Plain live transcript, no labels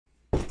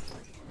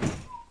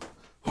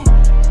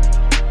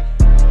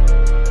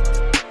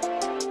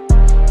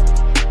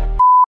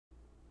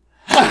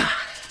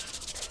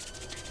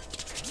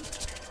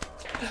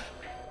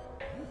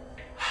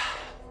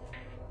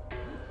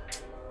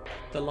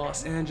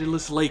Los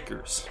Angeles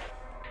Lakers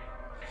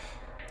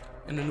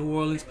and the New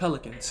Orleans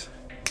Pelicans.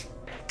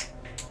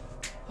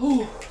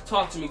 Ooh,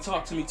 talk to me,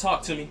 talk to me,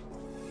 talk to me.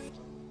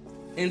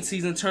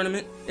 In-season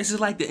tournament. This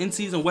is like the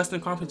in-season Western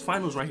Conference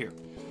Finals right here.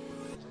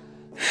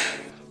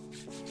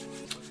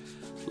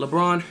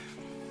 LeBron,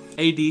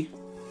 AD,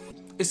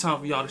 it's time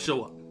for y'all to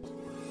show up.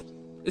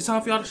 It's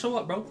time for y'all to show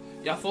up, bro.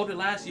 Y'all folded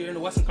last year in the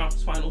Western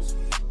Conference Finals.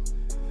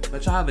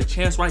 But y'all have a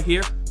chance right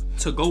here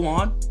to go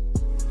on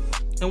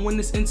and win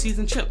this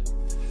in-season chip.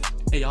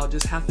 And y'all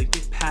just have to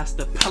get past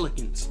the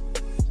Pelicans.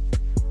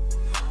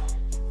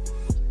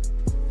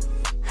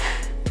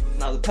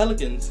 Now the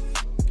Pelicans,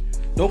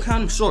 don't count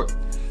them short.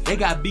 They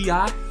got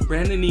B.I.,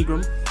 Brandon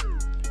Ingram,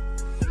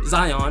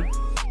 Zion,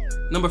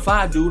 number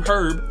 5 dude,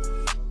 Herb.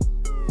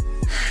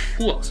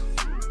 Who else?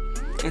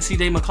 And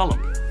C.J.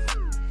 McCollum.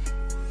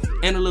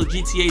 And a little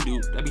GTA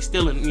dude that be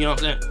stealing, you know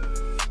what I'm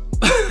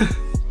saying?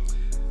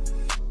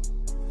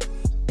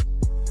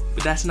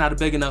 But that's not a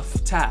big enough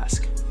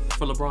task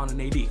for LeBron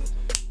and AD.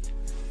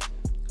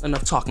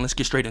 Enough talking, let's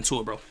get straight into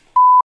it, bro.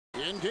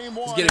 In game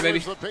one, let's get it, baby.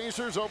 The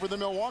Pacers over the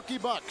Milwaukee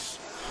Bucks.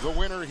 The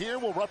winner here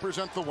will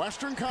represent the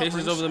Western Conference.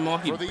 Pacers over the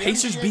Milwaukee. The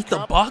Pacers NBA beat the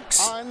Cup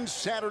Bucks on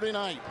Saturday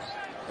night.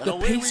 The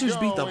Pacers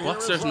beat the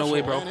Bucks. There's no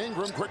way, bro. And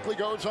Ingram quickly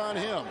goes on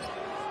him.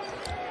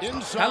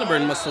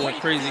 Halliburton must have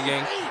went crazy,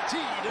 gang.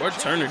 Or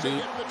Turner,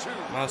 dude.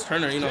 Miles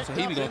Turner, you know, so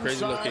he be going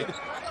crazy, okay.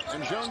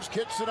 And Jones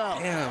kicks it out.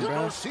 Damn,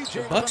 bro.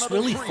 The Bucks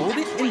really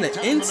folded in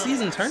the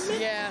in-season tournament?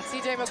 Yeah,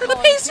 CJ McCollum. To the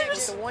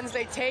Pacers? The ones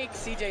they take,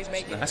 CJ's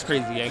making. That's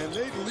crazy, gang. And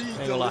they lead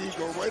the league,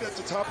 go right at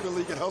the top of the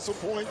league in hustle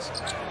points.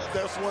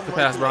 That's one. Good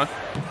pass, Bron.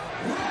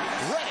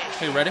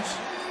 Hey, Reddish.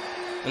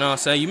 You know what I'm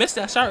saying? You missed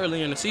that shot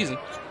earlier in the season.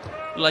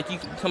 Like you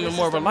becoming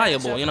more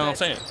reliable, you know what I'm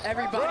saying?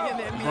 Everybody in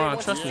the NBA Bron,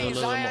 wants trust to me a see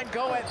little Zion more.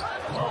 go at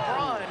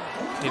LeBron.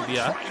 Hey,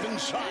 B.I.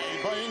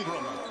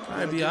 All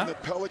right, B.I. The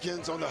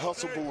Pelicans on the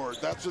hustle board.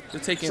 That's They're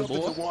taking something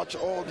ball. to watch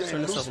all game.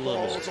 Turn this Loose up a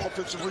little balls, bit.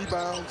 offensive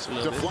rebounds,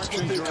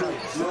 deflection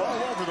drives. You're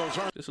all over those,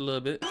 aren't Just a little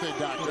bit. they, Doc?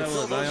 That They was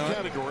fill those Zion.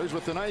 categories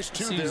with the nice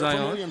two See there Zion.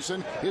 from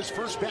Williamson. His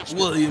first basket.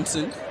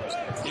 Williamson.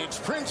 It's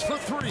Prince for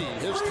 3.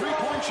 His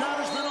three-point shot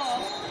has been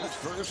off.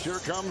 First, here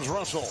comes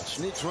Russell.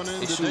 Sneaks one in.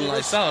 He's shooting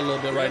lights out a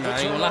little bit right now. I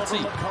ain't gonna lie to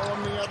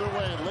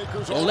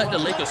you. Don't let the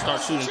Lakers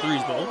start shooting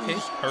threes, bro. Okay,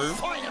 Herb.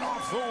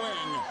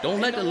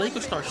 Don't let the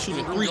Lakers start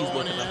shooting threes,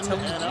 bro. Because I'm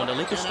telling you, when the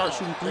Lakers start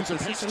shooting threes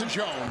consistently,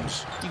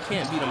 you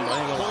can't beat them, bro.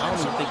 I don't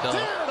even think the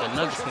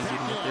Nuggets can beat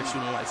them if they're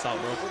shooting lights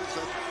out, bro.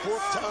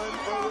 fourth time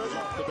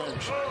already. The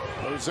bench.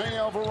 Jose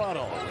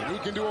Alvarado. And he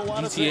can do a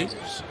lot of GTA.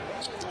 things.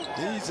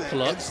 He's an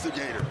Pull up.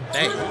 instigator.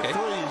 Dang, okay.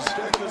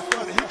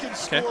 He can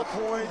score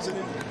points,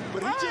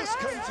 but he just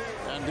comes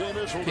in. And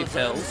Davis will He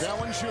defend tells.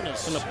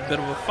 Valanciunas. In a bit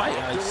of a fight,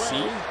 I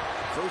see.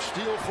 First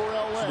steal for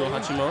LA. Go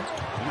Hachimura.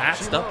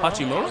 Maxed up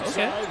Hachimura.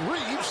 Okay.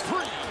 Reeves 3.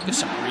 Good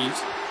shot,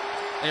 Reeves.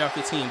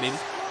 AR-15, baby.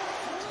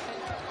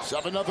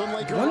 7-0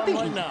 Lakers One thing,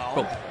 right now.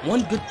 bro,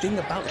 one good thing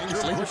about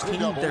this Lakers team,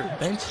 their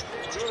bench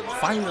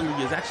finally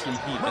is actually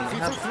deep and they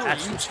have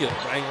actual skill.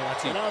 I ain't gonna lie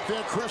to you. And out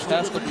there, Chris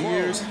Past with the couple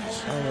years,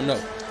 close. I don't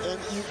know.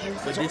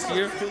 But this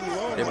year,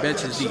 their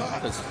bench is deep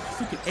because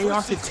freaking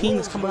AR-15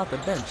 is coming out the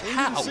bench.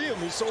 How? See him,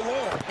 he's so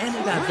long. And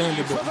they got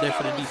Vanderbilt there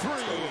for the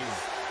defense.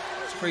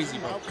 It's crazy,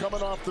 bro. Now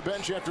coming off the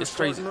bench after It's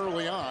starting crazy.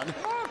 early on.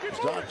 As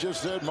Doc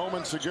just said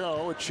moments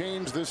ago, it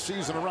changed this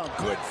season around.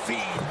 Good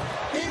feed.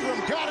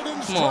 Ingram got it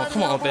in stride.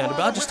 Come on, Vanderbilt.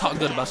 I just talk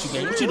good about you,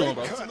 gang. What you doing,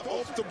 bro? Cut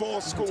off the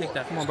ball score. Take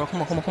that. Come on, bro.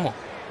 Come on.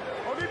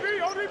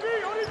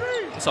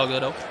 It's all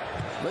good, though.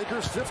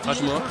 Lakers 50%.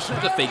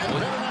 Hachimura. Good fake, boy.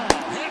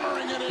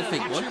 Hammering it in. Good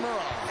fake, boy.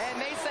 Hachimura.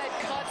 And they said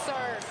cuts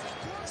are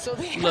so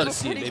they Love have to a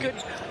see it, pretty baby.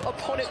 good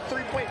opponent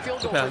three-point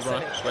field goal Good pass,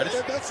 Bron. percentage.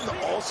 Reddish. That's an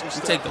awesome You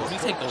stat. take those. You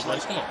take those,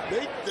 Reddish. Come on.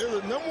 They're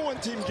the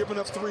 #1 team giving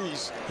up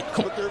threes,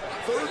 Come but they're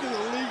third in the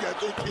league, I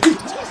think, in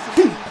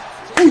contested.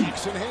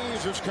 Jackson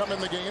Hayes has come in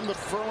the game. The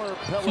former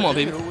Pelican, Come on,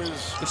 baby. who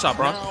is Good shot,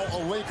 Bron. now a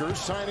Lakers,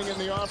 signing in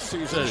the There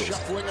offseason, it is.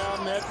 shuffling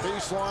on that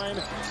baseline,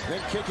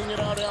 then kicking it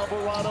out.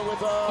 Alvarado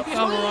with a Okay,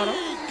 Alvarado.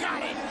 three.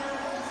 Got it.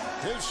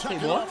 His second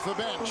boy. off the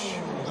bench.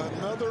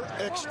 Another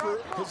extra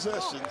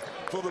possession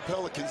for the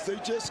Pelicans. They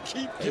just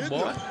keep Hey, getting boy.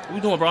 them. What we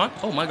doing, Bron?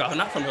 Oh, my God.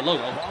 Not from the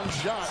logo. Long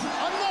shot.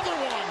 Another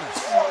one.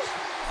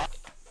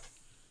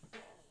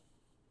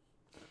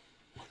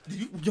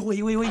 Yo,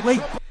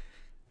 wait.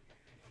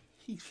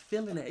 He's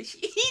feeling it. He's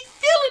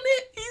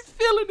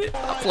feeling it.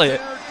 I'll play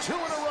it. 2 in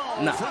a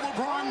row Nah. for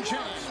LeBron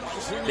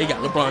James. They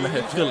got LeBron out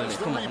here feeling it.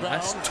 Come on,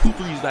 that's 2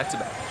 threes back to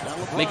back. Now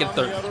LeBron Make it the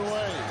 30. other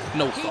way.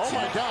 No, Oh fix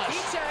my it. gosh.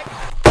 Heat check.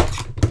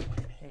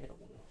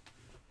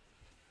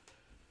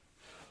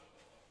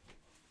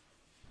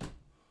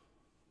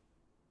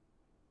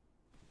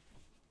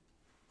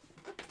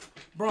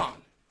 Bron,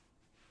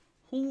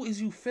 who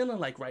is you feeling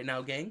like right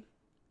now, gang?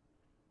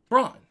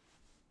 Bron.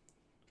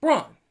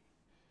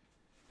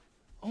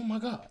 Oh my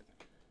God.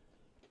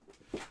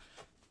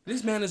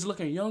 This man is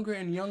looking younger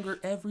and younger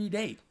every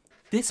day.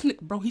 This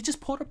bro, he just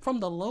pulled up from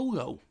the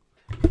logo.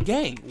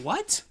 Gang,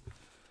 what?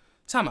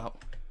 Timeout.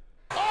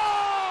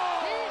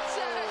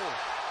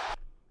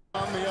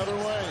 On the other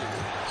way.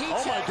 Heat Oh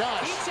my check.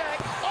 gosh. Heat check.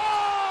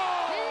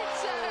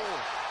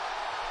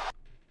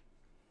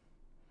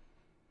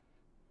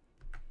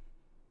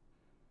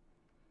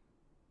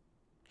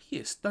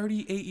 He's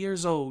 38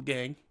 years old,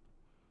 gang.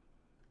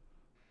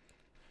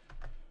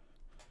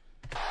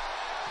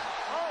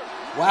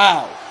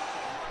 Wow.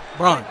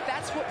 Bron.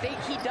 That's what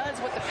he does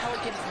what the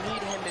Pelicans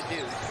need him to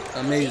do.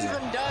 Amazing.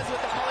 Ingram does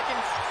what the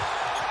Pelicans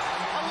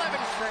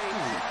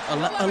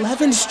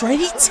 11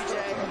 straight. 11 straight?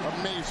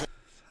 Amazing.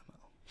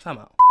 Time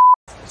out.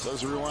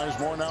 Says he relies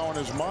more now on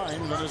his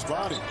mind than his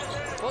body.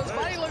 Well, his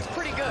body looks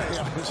pretty good.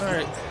 Yeah, All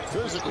right.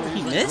 physically,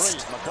 He missed?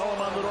 McCollum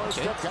on the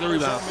doorstep. Okay. Good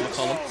rebound,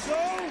 McCollum.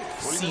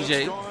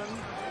 CJ.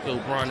 Yo,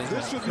 Bron is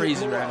This going would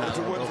crazy be right now.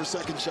 to win Bro. for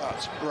second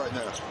shots right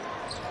now.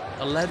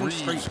 11 Reeves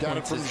straight got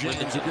it points from is James. He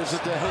ridiculous. gives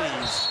it to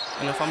Hayes.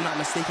 And if I'm not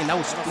mistaken, that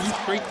was 3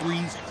 straight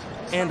threes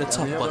and a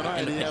tough The other bucket in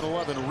night the he had paint.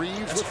 11. Reeves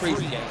That's with crazy,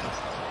 3. gang.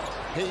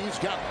 Hayes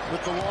got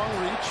with the long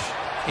reach.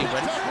 Hey,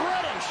 Reddish.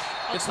 Reddish.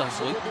 Good stuff,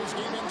 boy. With his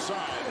game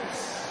inside.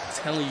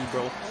 Telling you,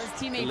 bro. His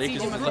teammate The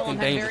Lakers CJ are looking McCollum had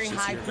very dangerous this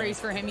high year, praise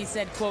for him. He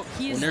said, quote,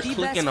 he is When they're the best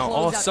clicking on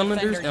all closeout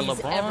cylinders defender and he's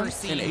LeBron ever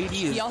seen. and AD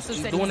He is also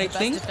said doing he's their the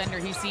thing, best defender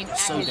he's seen at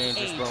so his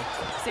dangerous, age. bro. Said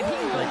he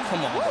Like,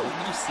 come on, bro.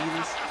 You see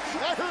this? I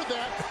heard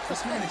that.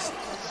 This man is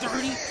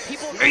 30.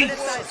 People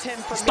criticized him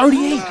for 38.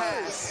 missing the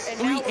pass, and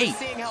now we're 38.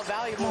 seeing how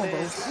valuable it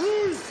is.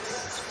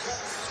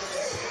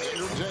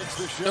 Ingram takes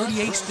the shot.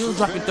 38 still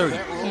dropping 30.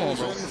 That Come on, rolls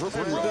bro. in for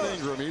Brandon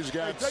Ingram. He's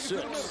got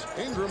 6.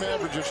 Ingram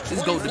averages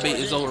This GOAT debate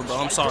is over, bro.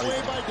 I'm sorry.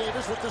 Away by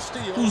Davis with the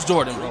steal. Who's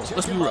Jordan, bro?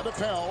 Let's be real. By the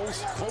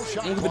Pels. Full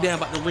shot I don't give a damn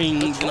about the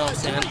rings, you know what I'm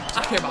saying?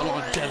 I care about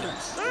longevity.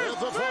 with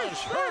the push.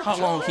 How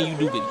long can you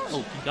do video?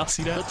 Oh, y'all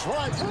see The that?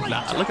 try break.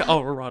 Nah, look at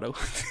Alvarado.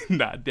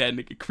 Nah, that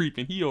nigga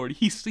creeping.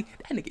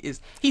 That nigga is,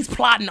 he's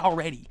plotting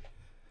already.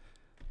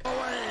 Nah,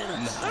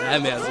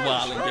 that man's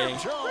wildin', gang.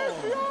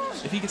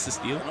 If he gets a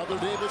steal, Another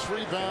Davis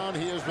rebound.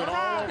 He has been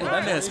all over.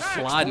 that man's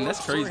plotting.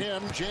 That's For crazy.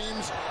 him.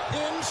 James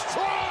in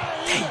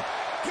stride.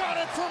 Got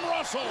it from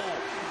Russell.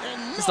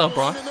 And What's no up,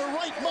 Bron? one in their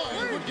right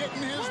mind would get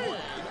in his way.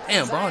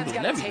 Damn, Bron Zion's doing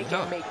gotta everything, take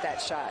huh? and make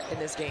that shot in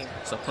this game.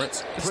 So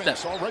Prince, Prince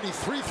step, already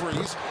 3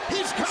 threes.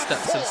 He's got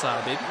steps to 4. the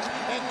side, baby.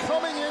 And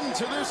coming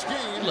into this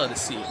game, Love to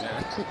see it,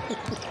 man.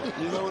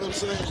 You know what I'm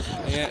saying?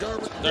 Yeah.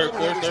 Garber Third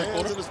had his quarter.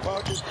 hands in his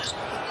pocket.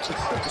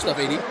 What's up,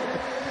 AD?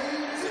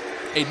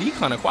 AD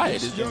kind of quiet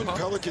this This game, young huh?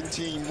 Pelican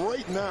team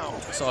right now.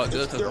 It's all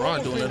good because They're Bron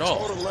all doing being it all.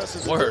 taught a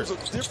lesson. Word. There's a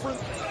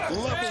different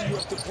level you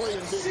have to play in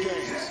big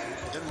games.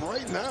 And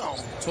right now,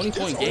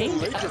 20-point it's game? all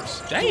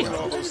Lakers Damn. doing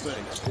all those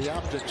things. the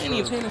optics Ain't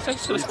even paying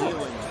attention to the score.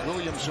 revealing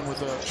Williamson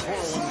with a twirl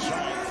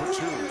inside for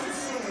 2.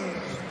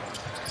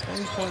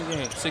 20-point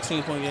game,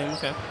 16-point game,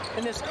 okay.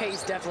 And this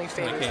pace definitely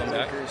favors came the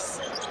back. Lakers.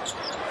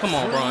 Come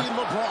on, Bron.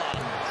 LeBron.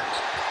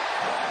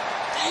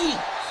 Dang.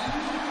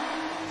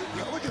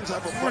 Pelicans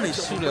have a Bron is bunch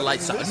of shooting them,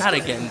 lights but out. in Not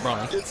this again, game,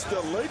 Bron. It's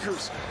the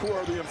Lakers who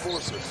are the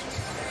enforcers.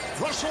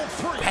 Russell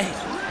 3. Hey.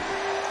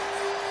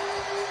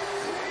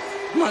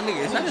 Come on,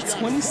 nigga. Is that a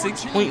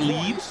 26-point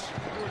lead?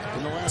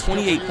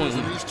 28 point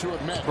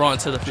lead. Bron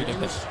to the freaking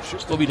pin.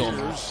 What we doing,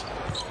 bro? Ooh, this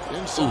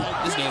game's over.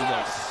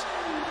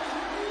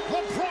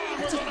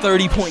 It's a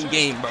 30-point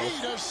game, bro.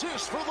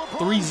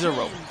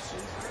 3-0.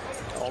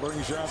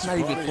 It's not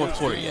even fourth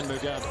quarter yet. They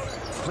got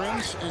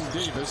Prince and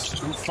Davis,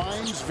 who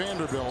finds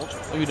Vanderbilt.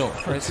 What we doing,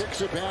 Prince?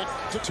 Kicks it back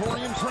to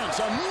Torian Prince.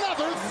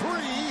 Another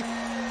 3.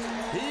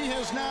 He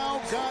has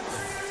now got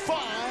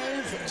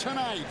 5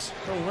 tonight.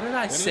 Bro, what did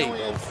I And he say, only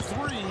bro? had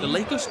 3 The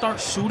Lakers start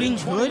shooting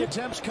 20 good.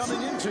 attempts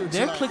coming into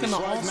They're tonight. clicking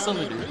on Sliding all down that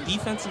cylinders, pace.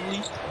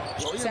 defensively,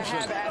 To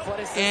have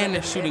athleticism and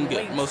they're shooting good,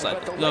 length, most but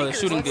likely. the No, they're Lakers,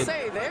 shooting let's good.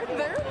 say, they're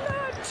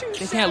not too They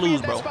can't savvy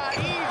lose, at bro. that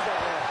spot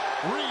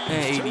either.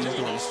 And AD is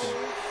doing this thing.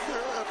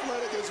 They're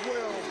athletic as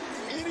well.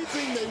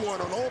 Anything they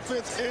want on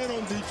offense and on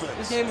This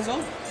defense. game is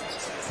over.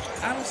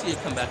 I don't see a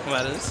comeback come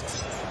out of this.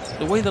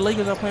 The way the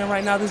Lakers are playing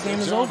right now, this game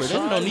is over.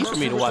 There's no need for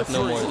me to watch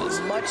no more of this.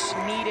 Much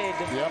needed.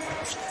 Yep.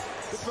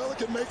 The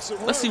Pelican makes a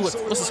run, Let's see what's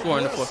so the score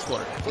in the fourth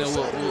quarter. Then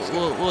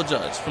we'll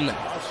judge from there.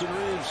 Austin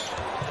Reeves.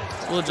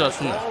 We'll judge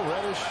from there. Ball,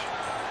 Reddish.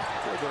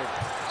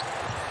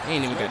 They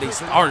ain't even got they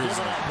starters.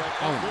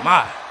 Oh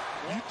my.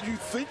 You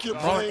think you're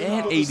Bron playing and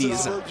out of the AD sense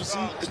is of out. urgency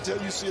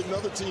until you see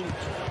another team. Yeah,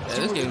 do this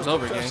it in game's a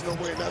over, gang. professional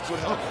way, and that's what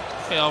happened.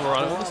 Hey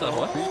Alvarado, what's up,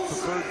 what? Beat the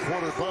third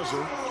quarter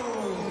buzzer.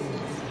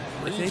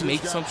 If they make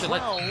some shit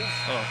like, oh,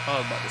 I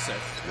was about to say,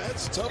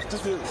 That's tough to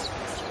do.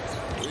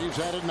 Reeves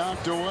had it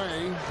knocked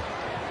away.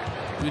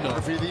 we know.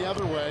 Murphy the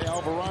other way.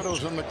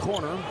 Alvarado's in the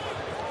corner.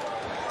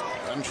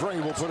 And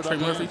Trey will put it Trey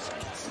up Murphy.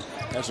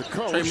 as a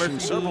coach Trey Murphy. in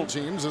several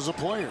teams as a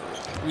player.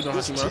 We don't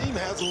have This to team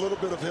has a little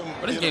bit of him.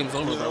 But this in game's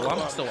him, over, you bro. know, Why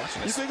am I still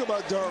watching this? You think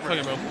about Darvin.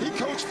 Okay, bro. He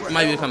coached for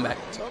Might be a hell. comeback.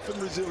 Tough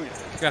and resilient.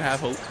 Gotta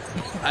have hope,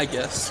 I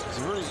guess. He's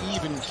a very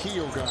even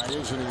keel guy,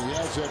 isn't he? He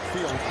has that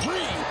feel.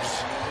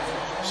 Reeves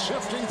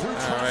sifting through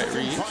traffic and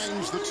Reeves.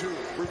 finds the 2.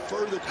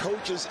 Refer to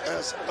coaches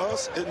as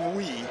us and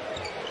we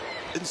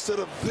instead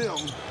of them.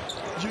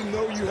 You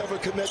know you have a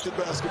connected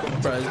basketball team.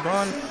 Bro, is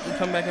Bron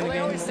come back in the Well, they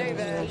game? always say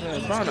that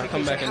Is Bron not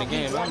come back in the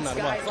game? I'm not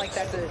guys about like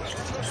that to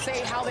say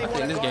how they I want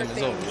think to this guard game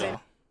is over, things.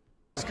 y'all.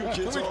 Good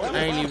kids all I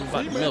ain't even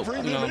about to milk,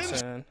 bring you know them what I'm in.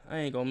 saying? I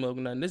ain't gonna milk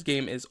nothing. This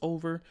game is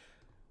over.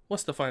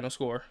 What's the final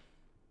score?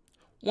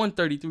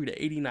 133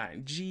 to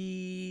 89.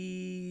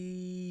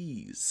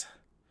 Jeez.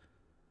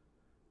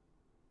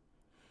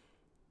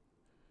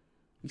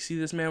 You see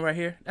this man right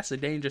here? That's a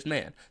dangerous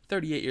man.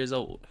 38 years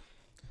old.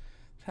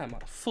 I'm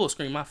about to full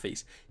screen my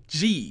face.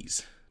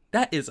 Jeez.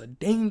 That is a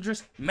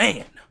dangerous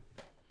man.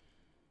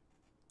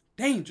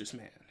 Dangerous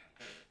man.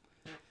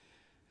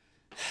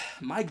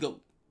 My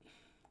GOAT.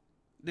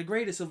 The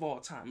greatest of all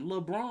time.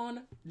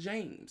 LeBron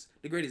James.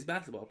 The greatest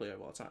basketball player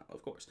of all time,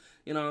 of course.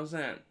 You know what I'm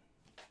saying?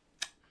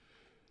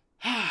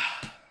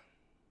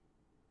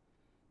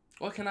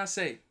 What can I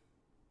say?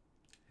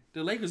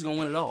 The Lakers gonna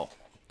win it all.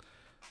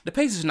 The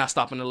Pacers not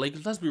stopping the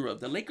Lakers. Let's be real. If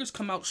the Lakers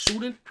come out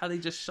shooting how they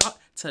just shot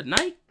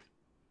tonight,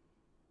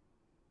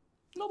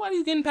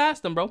 nobody's getting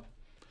past them, bro.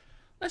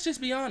 Let's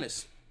just be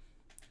honest.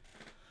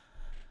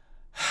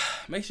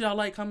 Make sure y'all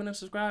like, comment, and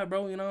subscribe,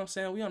 bro. You know what I'm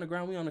saying? We on the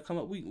ground. We on the come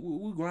up. We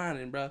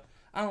grinding, bro.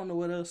 I don't know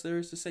what else there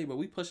is to say, but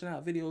we pushing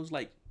out videos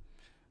like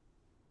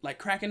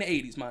crack in the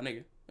 80s, my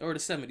nigga. Or the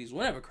 70s.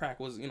 Whatever crack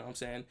was, you know what I'm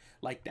saying?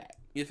 Like that.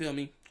 You feel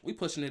me? We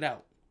pushing it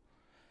out.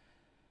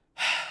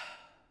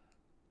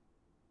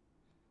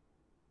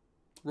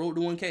 Road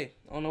to 1K.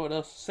 I don't know what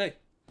else to say.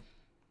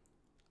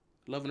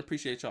 Love and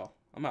appreciate y'all.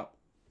 I'm out.